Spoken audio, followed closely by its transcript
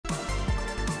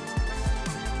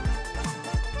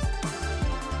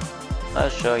I'll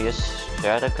show you.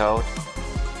 Share the code.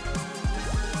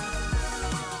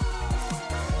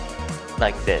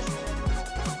 Like this.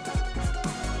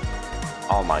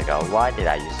 Oh my god, why did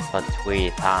I use it for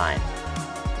 3 times?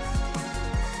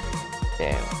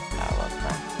 There, I was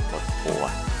meant for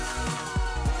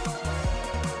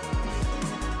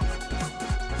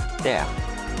 4. There.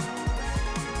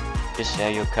 Just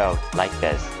share your code like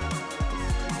this.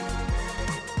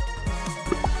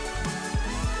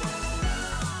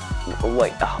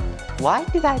 Wait, why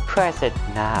did I press it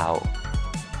now?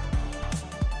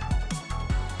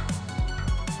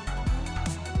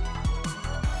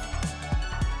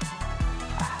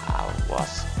 I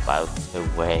was about to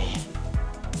wait.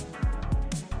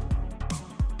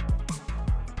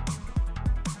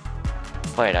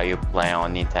 Wait, are you playing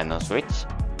on Nintendo Switch?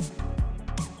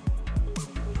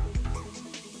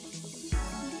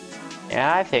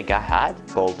 Yeah, I think I had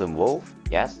Golden Wolf,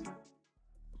 yes.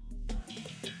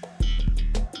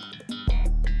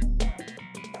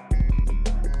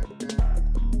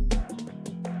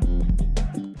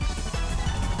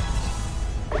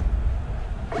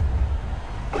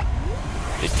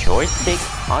 The joystick?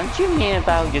 Aren't you mean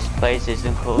about just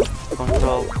PlayStation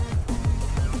control?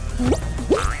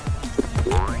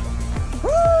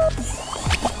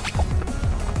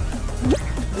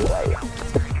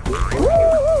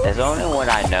 There's only one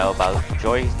I know about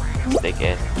joystick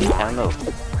is Nintendo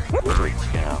Switch,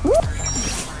 you know.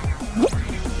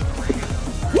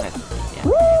 Yeah.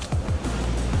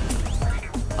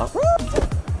 Oh.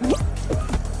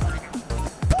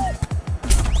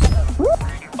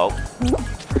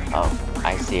 Oh,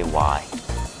 I see why.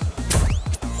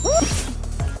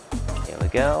 Here we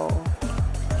go.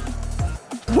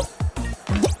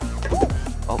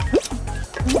 Oh.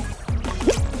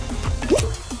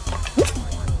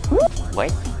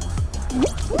 Wait.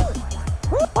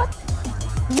 What?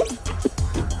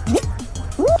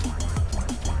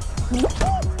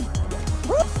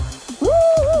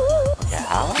 Okay,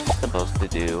 how am I supposed to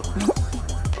do?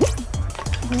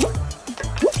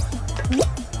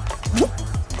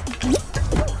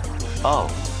 Oh.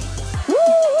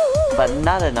 But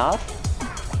not enough?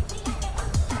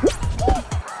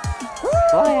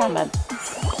 Why am I...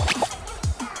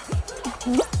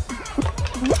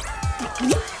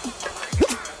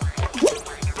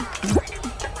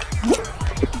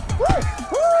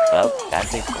 Well,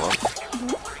 that's it, cool.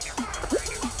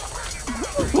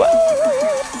 What?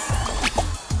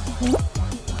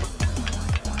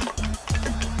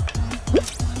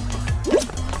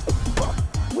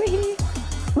 Whee!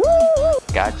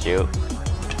 Got you.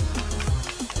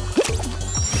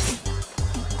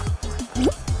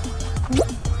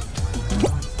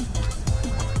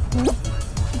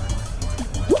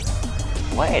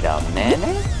 Wait a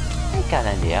minute. I got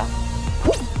an idea.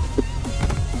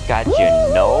 Got you,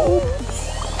 no?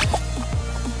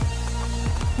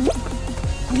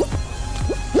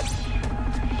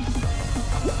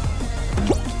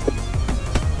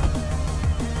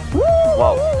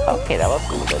 Whoa, okay, that was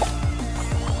good.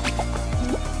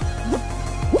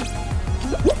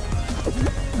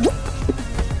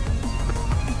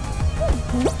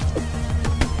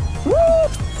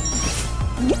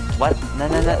 What? No,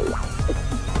 no, no.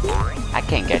 I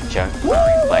can't get junk.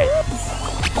 Wait.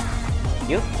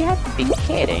 You can't be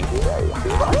kidding.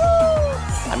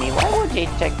 I mean, why would you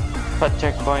put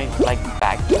your coin like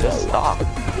back to the stock?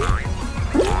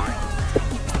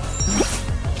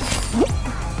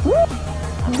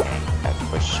 Okay, that's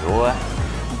for sure.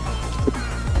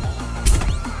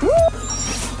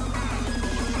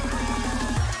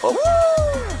 Oh.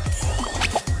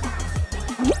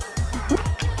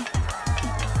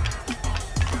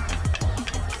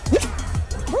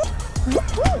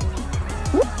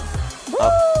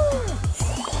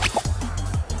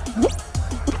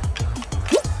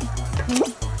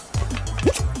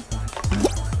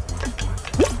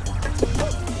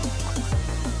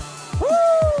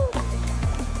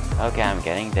 Okay, I'm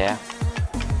getting there.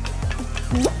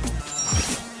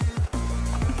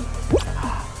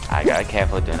 I gotta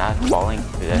careful, do not falling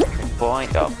to the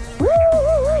point of.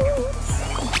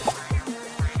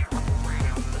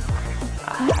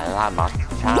 I don't have much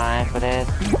time for this.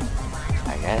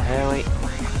 I gotta hurry.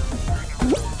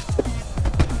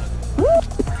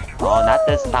 Oh, not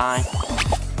this time. Oh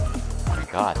my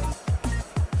god.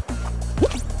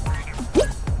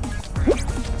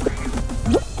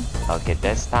 Okay,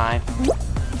 this time.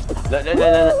 No, no, no,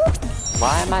 no, no.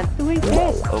 Why am I doing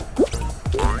this? Oh.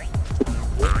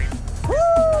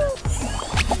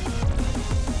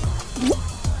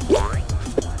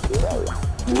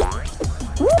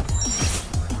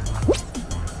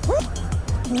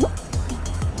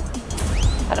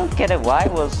 get it. Why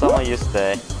will someone use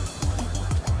the...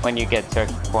 When you get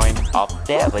checkpoint up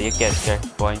there, but you get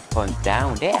checkpoint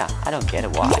down there? I don't get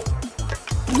it. Why?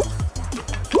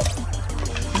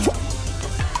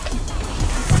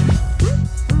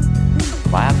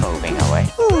 Why I'm moving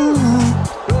away?